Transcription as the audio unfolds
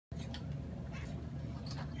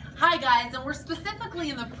Hi guys, and we're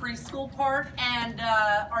specifically in the preschool part, and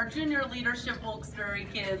our junior leadership Wilkes-Barre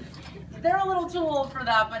kids, they're a little too old for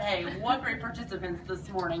that, but hey, what great participants this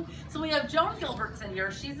morning. So we have Joan Gilbertson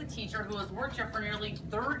here. She's a teacher who has worked here for nearly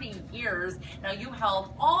 30 years. Now you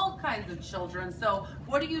help all kinds of children, so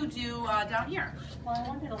what do you do down here? Well, I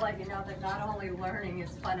wanted to let you know that not only learning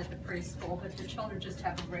is fun at the preschool, but the children just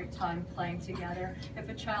have a great time playing together. If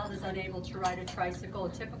a child is unable to ride a tricycle,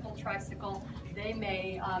 a typical tricycle, they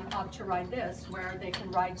may opt to ride this, where they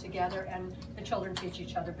can ride together and the children teach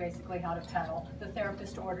each other basically how to pedal. The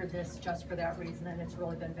therapist ordered this just for that reason, and it's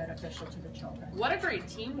really been beneficial to the children. What a great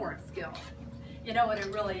teamwork skill. You know what,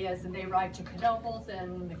 it really is, and they ride to Knoebels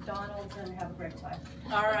and McDonald's and have a great time.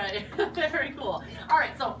 All right, very cool. All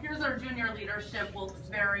right, so here's our junior leadership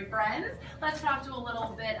Wilkes-Barre friends. Let's talk to a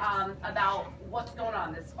little bit about what's going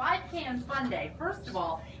on this 5K and Fun Day. First of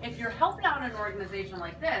all, if you're helping out an organization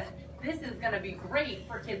like this is going to be great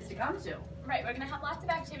for kids to come to. Right, we're going to have lots of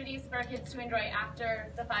activities for kids to enjoy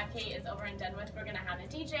after the 5K is over and done with. We're going to have a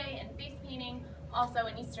DJ and face painting, also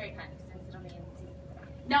an Easter egg hunt since it'll be in the season.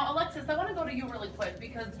 Now, Alexis, I want to go to you really quick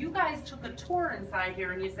because you guys took a tour inside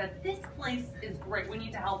here and you said, this place is great, we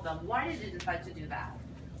need to help them. Why did you decide to do that?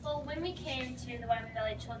 Well, when we came to the Wyoming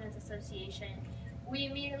Valley Children's Association, we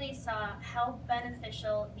immediately saw how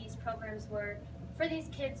beneficial these programs were for these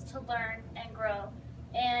kids to learn and grow,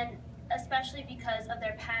 and especially because of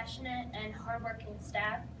their passionate and hardworking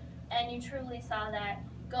staff, and you truly saw that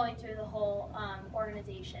going through the whole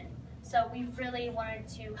organization. So we really wanted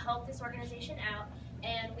to help this organization out,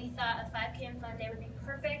 and we thought a 5K and Fun Day would be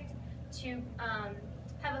perfect to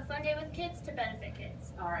have a fun day with kids to benefit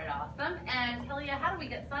kids. All right, awesome. And Helia, how do we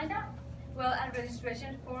get signed up? Well, our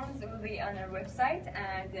registration forms will be on our website,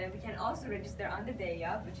 and we can also register on the day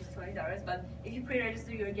of, which is $20. But if you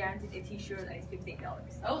pre-register, you're guaranteed a T-shirt, and it's $15.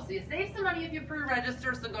 Oh, so you save some money if you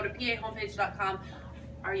pre-register. So go to pahomepage.com.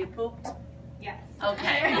 Are you pooped? Yes.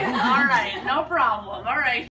 Okay. All right. No problem. All right.